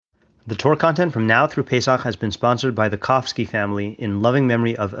The Torah content from now through Pesach has been sponsored by the Kofsky family in loving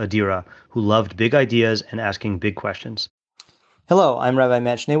memory of Adira, who loved big ideas and asking big questions. Hello, I'm Rabbi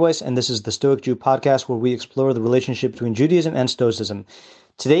Matt Schneeweiss, and this is the Stoic Jew podcast where we explore the relationship between Judaism and Stoicism.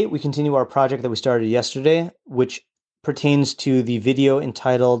 Today, we continue our project that we started yesterday, which pertains to the video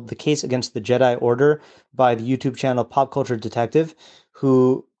entitled The Case Against the Jedi Order by the YouTube channel Pop Culture Detective,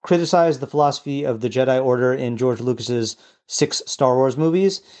 who criticized the philosophy of the Jedi Order in George Lucas's 6 Star Wars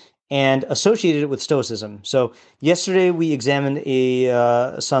movies and associated it with Stoicism. So yesterday we examined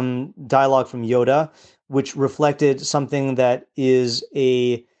some dialogue from Yoda, which reflected something that is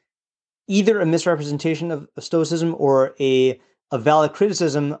either a misrepresentation of Stoicism or a valid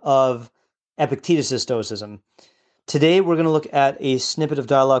criticism of Epictetus' Stoicism. Today we're going to look at a snippet of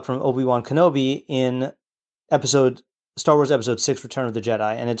dialogue from Obi-Wan Kenobi in Star Wars Episode 6, Return of the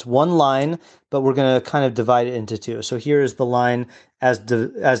Jedi. And it's one line, but we're going to kind of divide it into two. So here is the line as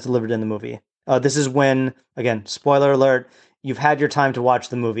delivered in the movie. This is when, again, spoiler alert, you've had your time to watch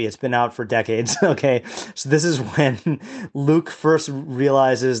the movie. It's been out for decades, okay? So this is when Luke first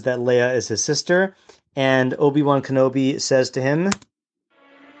realizes that Leia is his sister, and Obi-Wan Kenobi says to him,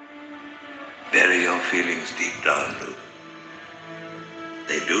 "Bury your feelings deep down, Luke.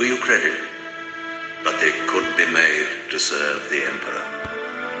 They do you credit, but they could be made to serve the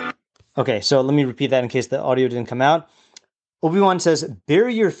Emperor." Okay, so let me repeat that in case the audio didn't come out. Obi-Wan says,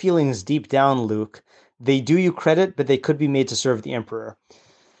 "Bury your feelings deep down, Luke. They do you credit, but they could be made to serve the Emperor."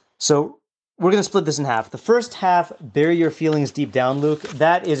 So we're going to split this in half. The first half, bury your feelings deep down, Luke,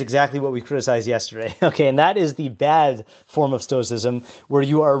 that is exactly what we criticized yesterday. Okay, and that is the bad form of Stoicism, where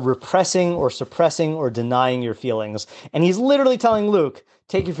you are repressing or suppressing or denying your feelings. And he's literally telling Luke,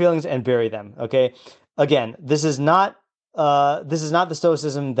 take your feelings and bury them, okay? Again, this is not the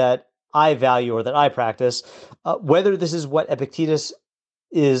Stoicism that I value or that I practice. Whether this is what Epictetus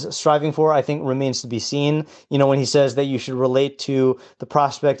is striving for, I think remains to be seen. You know, when he says that you should relate to the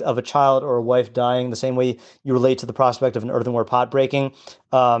prospect of a child or a wife dying the same way you relate to the prospect of an earthenware pot breaking.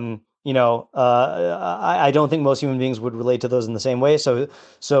 I don't think most human beings would relate to those in the same way. So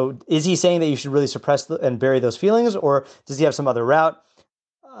is he saying that you should really suppress and bury those feelings, or does he have some other route?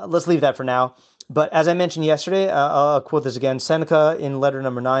 Let's leave that for now. But as I mentioned yesterday, I'll quote this again. Seneca in letter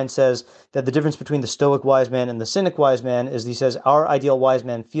number 9 says that the difference between the Stoic wise man and the Cynic wise man is, he says, our ideal wise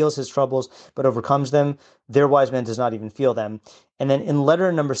man feels his troubles but overcomes them. Their wise man does not even feel them. And then in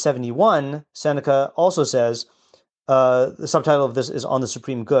letter number 71, Seneca also says, the subtitle of this is On the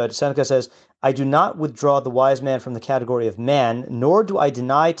Supreme Good. Seneca says, "I do not withdraw the wise man from the category of man, nor do I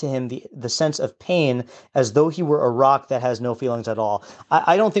deny to him the sense of pain as though he were a rock that has no feelings at all."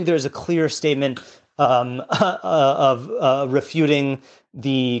 I don't think there's a clear statement of refuting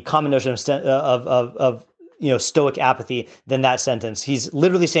the common notion of Stoic apathy than that sentence. He's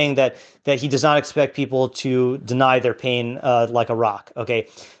literally saying that he does not expect people to deny their pain like a rock. Okay,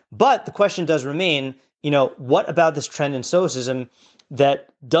 but the question does remain. What about this trend in Stoicism that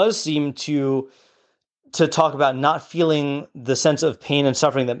does seem to talk about not feeling the sense of pain and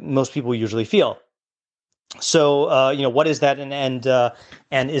suffering that most people usually feel? So, what is that? And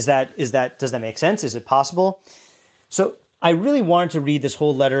does that make sense? Is it possible? So I really wanted to read this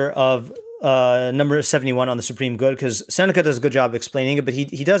whole letter of number 71 on the Supreme Good, because Seneca does a good job explaining it, but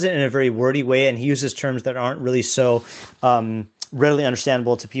he does it in a very wordy way, and he uses terms that aren't really so readily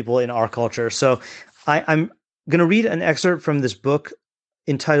understandable to people in our culture. So I'm going to read an excerpt from this book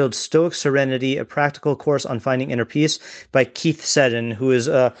entitled Stoic Serenity, A Practical Course on Finding Inner Peace by Keith Seddon, who is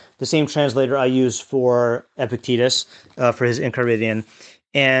the same translator I use for Epictetus, for his Enchiridion.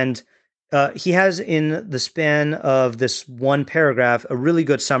 And he has, in the span of this one paragraph, a really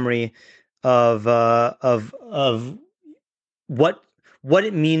good summary of what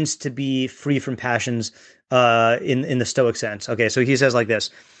it means to be free from passions in the Stoic sense. Okay, so he says like this: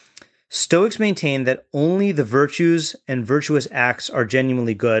 Stoics maintain that only the virtues and virtuous acts are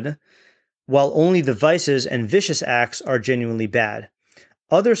genuinely good, while only the vices and vicious acts are genuinely bad.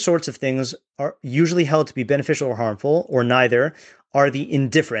 Other sorts of things are usually held to be beneficial or harmful, or neither, are the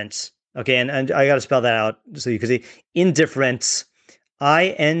indifferents. Okay, and I got to spell that out so you can see. Indifferents,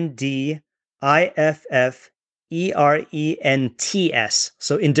 INDIFFERENTS.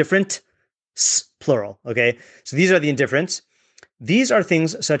 So indifferent, plural. Okay, so these are the indifferents. These are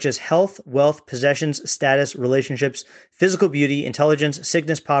things such as health, wealth, possessions, status, relationships, physical beauty, intelligence,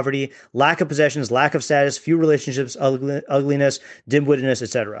 sickness, poverty, lack of possessions, lack of status, few relationships, ugliness, dim-wittedness,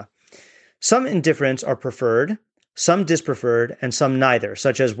 etc. Some indifferents are preferred, some dispreferred, and some neither,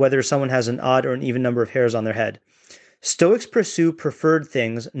 such as whether someone has an odd or an even number of hairs on their head. Stoics pursue preferred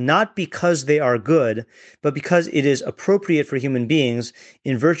things not because they are good, but because it is appropriate for human beings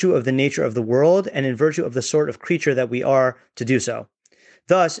in virtue of the nature of the world and in virtue of the sort of creature that we are to do so.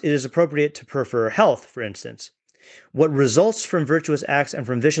 Thus, it is appropriate to prefer health, for instance. What results from virtuous acts and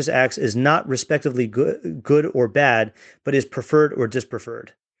from vicious acts is not respectively good or bad, but is preferred or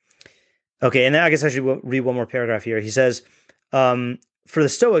dispreferred. Okay, and then I guess I should read one more paragraph here. He says, for the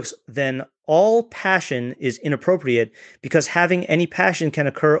Stoics, then all passion is inappropriate because having any passion can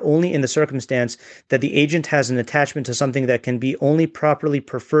occur only in the circumstance that the agent has an attachment to something that can be only properly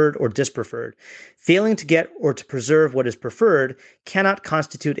preferred or dispreferred. Failing to get or to preserve what is preferred cannot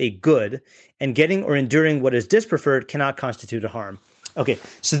constitute a good, and getting or enduring what is dispreferred cannot constitute a harm. Okay,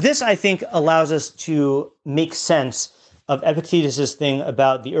 so this, I think, allows us to make sense of Epictetus's thing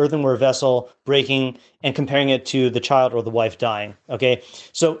about the earthenware vessel breaking and comparing it to the child or the wife dying. Okay,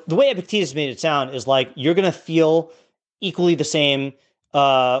 so the way Epictetus made it sound is like you're going to feel equally the same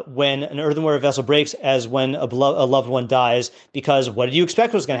when an earthenware vessel breaks as when a loved one dies, because what did you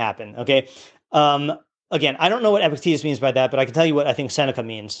expect was going to happen? Okay. Again, I don't know what Epictetus means by that, but I can tell you what I think Seneca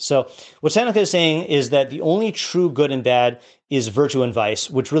means. So what Seneca is saying is that the only true good and bad is virtue and vice,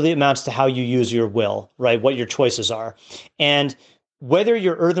 which really amounts to how you use your will, right? What your choices are. And whether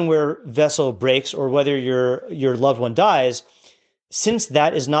your earthenware vessel breaks or whether your loved one dies, since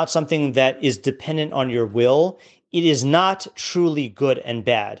that is not something that is dependent on your will, it is not truly good and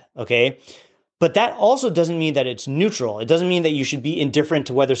bad, okay? But that also doesn't mean that it's neutral. It doesn't mean that you should be indifferent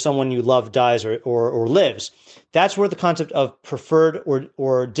to whether someone you love dies or lives. That's where the concept of preferred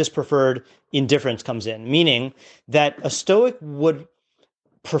or dispreferred indifference comes in, meaning that a Stoic would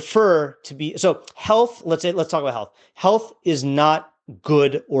prefer to be, so health, let's talk about health. Health is not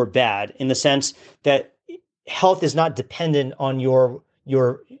good or bad in the sense that health is not dependent on your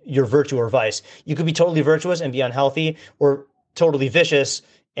virtue or vice. You could be totally virtuous and be unhealthy, or totally vicious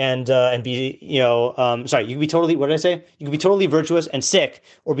and be, sorry, you could be totally, what did I say? You could be totally virtuous and sick,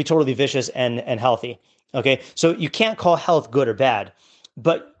 or be totally vicious and healthy. Okay. So you can't call health good or bad,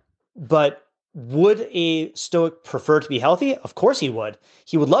 but would a Stoic prefer to be healthy? Of course he would.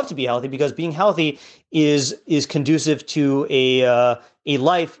 He would love to be healthy, because being healthy is conducive to a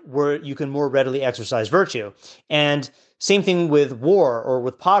life where you can more readily exercise virtue. And same thing with war or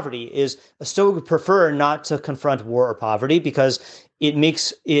with poverty, is a Stoic would prefer not to confront war or poverty, because it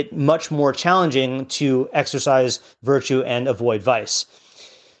makes it much more challenging to exercise virtue and avoid vice.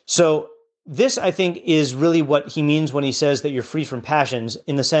 So this, I think, is really what he means when he says that you're free from passions,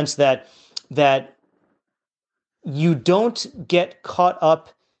 in the sense that you don't get caught up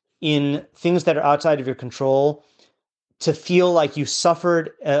in things that are outside of your control to feel like you suffered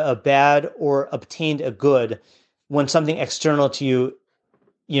a bad or obtained a good when something external to you,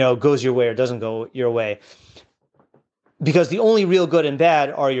 goes your way or doesn't go your way. Because the only real good and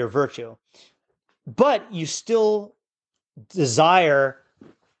bad are your virtue. But you still desire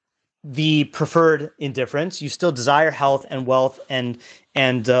the preferred indifference. You still desire health and wealth and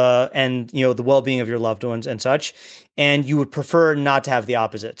the well-being of your loved ones and such. And you would prefer not to have the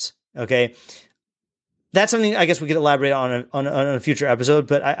opposites. Okay. That's something I guess we could elaborate on a future episode,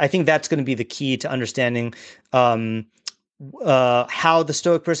 but I think that's going to be the key to understanding how the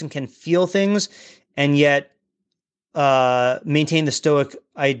Stoic person can feel things and yet maintain the Stoic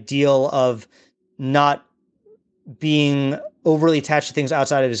ideal of not being overly attached to things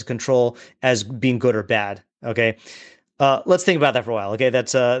outside of his control as being good or bad. Okay. Let's think about that for a while. Okay.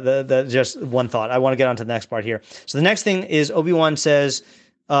 That's the just one thought. I want to get on to the next part here. So the next thing is Obi-Wan says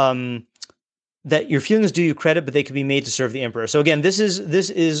that your feelings do you credit, but they can be made to serve the emperor. So again, this is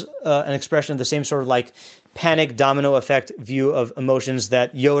an expression of the same sort of like panic domino effect view of emotions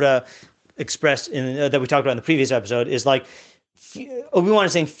that Yoda expressed in that we talked about in the previous episode. Is like Obi-Wan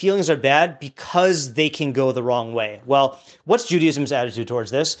is saying feelings are bad because they can go the wrong way. Well, what's Judaism's attitude towards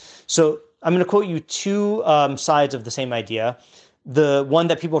this? So I'm going to quote you two sides of the same idea. The one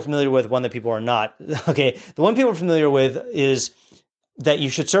that people are familiar with, one that people are not. Okay, the one people are familiar with is that you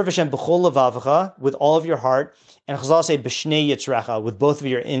should serve Hashem b'chol levavcha, with all of your heart, and Chazal say b'shnei yitzracha, with both of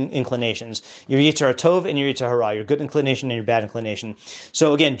your inclinations, your yitzhar tov and your yitzhar hara, your good inclination and your bad inclination.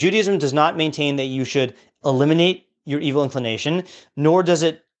 So again, Judaism does not maintain that you should eliminate your evil inclination, nor does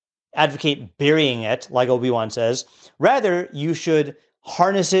it advocate burying it, like Obi-Wan says. Rather, you should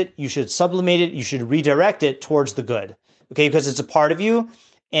harness it, you should sublimate it, you should redirect it towards the good, okay? Because it's a part of you,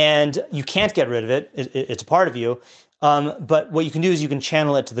 and you can't get rid of it. It's a part of you. But what you can do is you can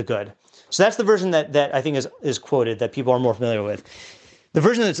channel it to the good. So that's the version that I think is quoted, that people are more familiar with. The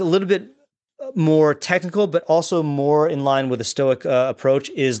version that's a little bit more technical, but also more in line with the Stoic approach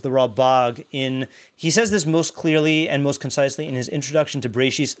is the Ralbag. He says this most clearly and most concisely in his introduction to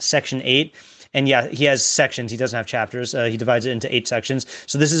Bereshit, section 8. And yeah, he has sections. He doesn't have chapters. He divides it into 8 sections.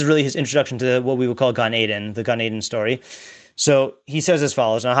 So this is really his introduction to what we would call Gan Eden, the Gan Eden story. So he says as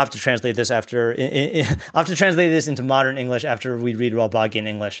follows, and I'll have to translate this I'll have to translate this into modern English after we read Ralbag in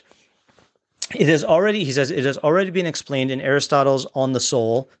English. He says, it has already been explained in Aristotle's On the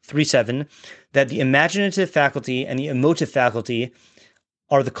Soul, 3.7, that the imaginative faculty and the emotive faculty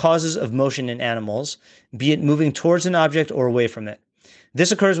are the causes of motion in animals, be it moving towards an object or away from it.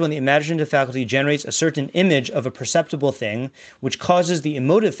 This occurs when the imaginative faculty generates a certain image of a perceptible thing, which causes the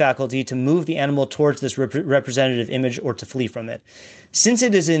emotive faculty to move the animal towards this representative image or to flee from it. Since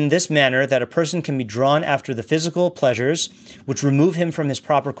it is in this manner that a person can be drawn after the physical pleasures, which remove him from his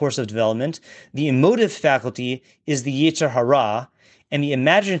proper course of development, the emotive faculty is the Yetzer Hara, and the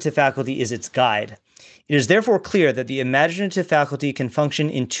imaginative faculty is its guide. It is therefore clear that the imaginative faculty can function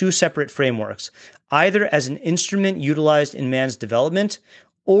in 2 separate frameworks, either as an instrument utilized in man's development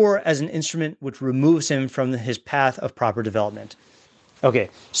or as an instrument which removes him from his path of proper development. Okay,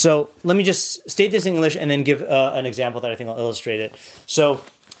 so let me just state this in English and then give an example that I think will illustrate it. So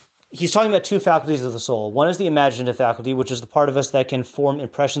he's talking about 2 faculties of the soul. One is the imaginative faculty, which is the part of us that can form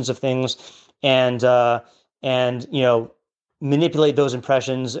impressions of things and manipulate those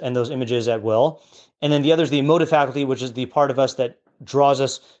impressions and those images at will. And then the other is the emotive faculty, which is the part of us that draws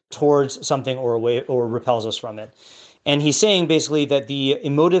us towards something or away or repels us from it. And he's saying basically that the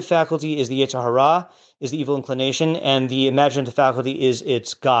emotive faculty is the Yetzer Hara, is the evil inclination, and the imaginative faculty is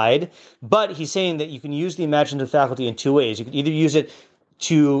its guide. But he's saying that you can use the imaginative faculty in 2 ways. You could either use it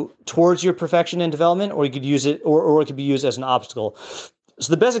towards your perfection and development, or you could use it, or it could be used as an obstacle.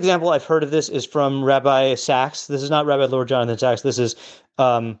 So the best example I've heard of this is from Rabbi Sachs. This is not Rabbi Lord Jonathan Sachs. This is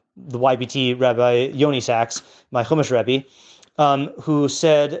the YBT Rabbi Yoni Sachs, my Chumash Rebbe, who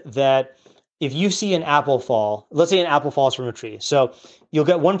said that if you see an apple fall, let's say an apple falls from a tree. So you'll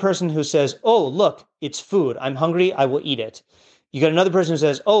get one person who says, oh, look, it's food. I'm hungry. I will eat it. You get another person who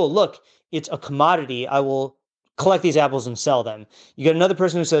says, oh, look, it's a commodity. I will collect these apples and sell them. You get another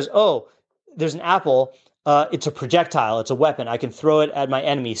person who says, oh, there's an apple. It's a projectile. It's a weapon. I can throw it at my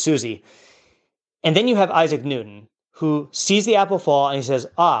enemy, Susie. And then you have Isaac Newton, who sees the apple fall and he says,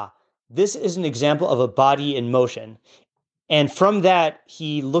 this is an example of a body in motion. And from that,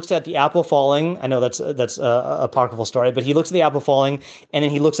 he looks at the apple falling. I know that's a apocryphal story, but he looks at the apple falling, and then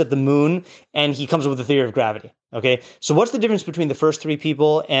he looks at the moon, and he comes up with the theory of gravity. Okay, so what's the difference between the first 3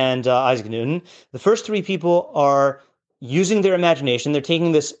 people and Isaac Newton? The first 3 people are using their imagination. They're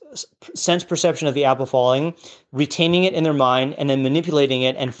taking this sense perception of the apple falling, retaining it in their mind, and then manipulating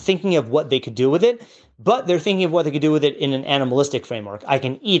it and thinking of what they could do with it. But they're thinking of what they could do with it in an animalistic framework. I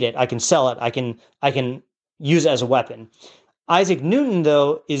can eat it. I can sell it. I can use it as a weapon. Isaac Newton,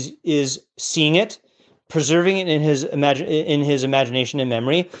 though, is seeing it, preserving it in his imagination and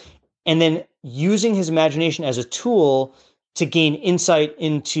memory, and then using his imagination as a tool to gain insight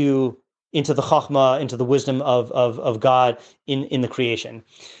into the chachma, into the wisdom of God in the creation.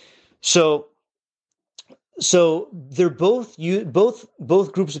 So they're both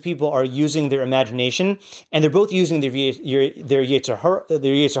groups of people are using their imagination, and they're both using their Yetzer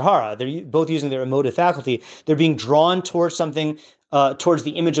Hara. They're both using their emotive faculty. They're being drawn towards something, towards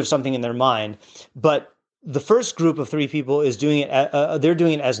the image of something in their mind. But the first group of 3 people is doing it. They're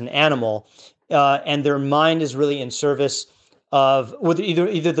doing it as an animal, and their mind is really in service of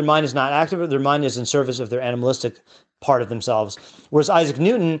either their mind is not active or their mind is in service of their animalistic part of themselves. Whereas Isaac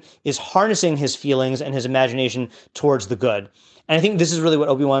Newton is harnessing his feelings and his imagination towards the good. And I think this is really what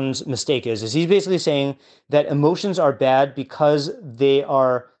Obi-Wan's mistake is he's basically saying that emotions are bad because they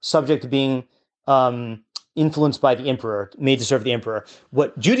are subject to being influenced by the emperor, made to serve the emperor.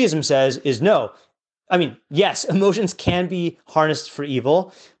 What Judaism says is no. I mean, yes, emotions can be harnessed for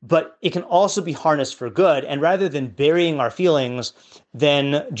evil, but it can also be harnessed for good. And rather than burying our feelings,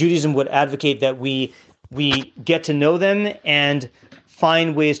 then Judaism would advocate that we get to know them and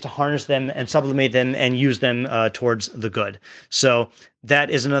find ways to harness them and sublimate them and use them towards the good. So that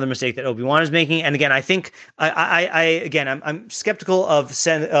is another mistake that Obi-Wan is making. And again, I think I'm skeptical of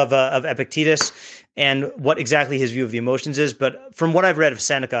Epictetus and what exactly his view of the emotions is. But from what I've read of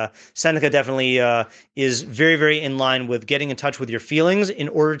Seneca definitely is very, very in line with getting in touch with your feelings in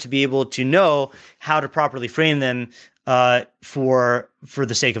order to be able to know how to properly frame them for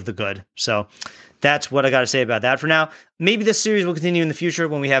the sake of the good. So that's what I got to say about that for now. Maybe this series will continue in the future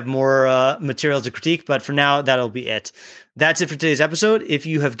when we have more material to critique, but for now, that'll be it. That's it for today's episode. If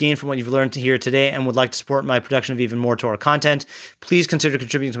you have gained from what you've learned here today and would like to support my production of even more Torah content, please consider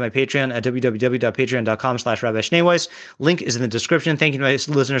contributing to my Patreon at www.patreon.com/rabbischneeweiss. Link is in the description. Thank you to my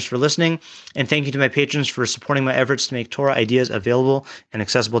listeners for listening, and thank you to my patrons for supporting my efforts to make Torah ideas available and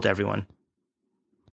accessible to everyone.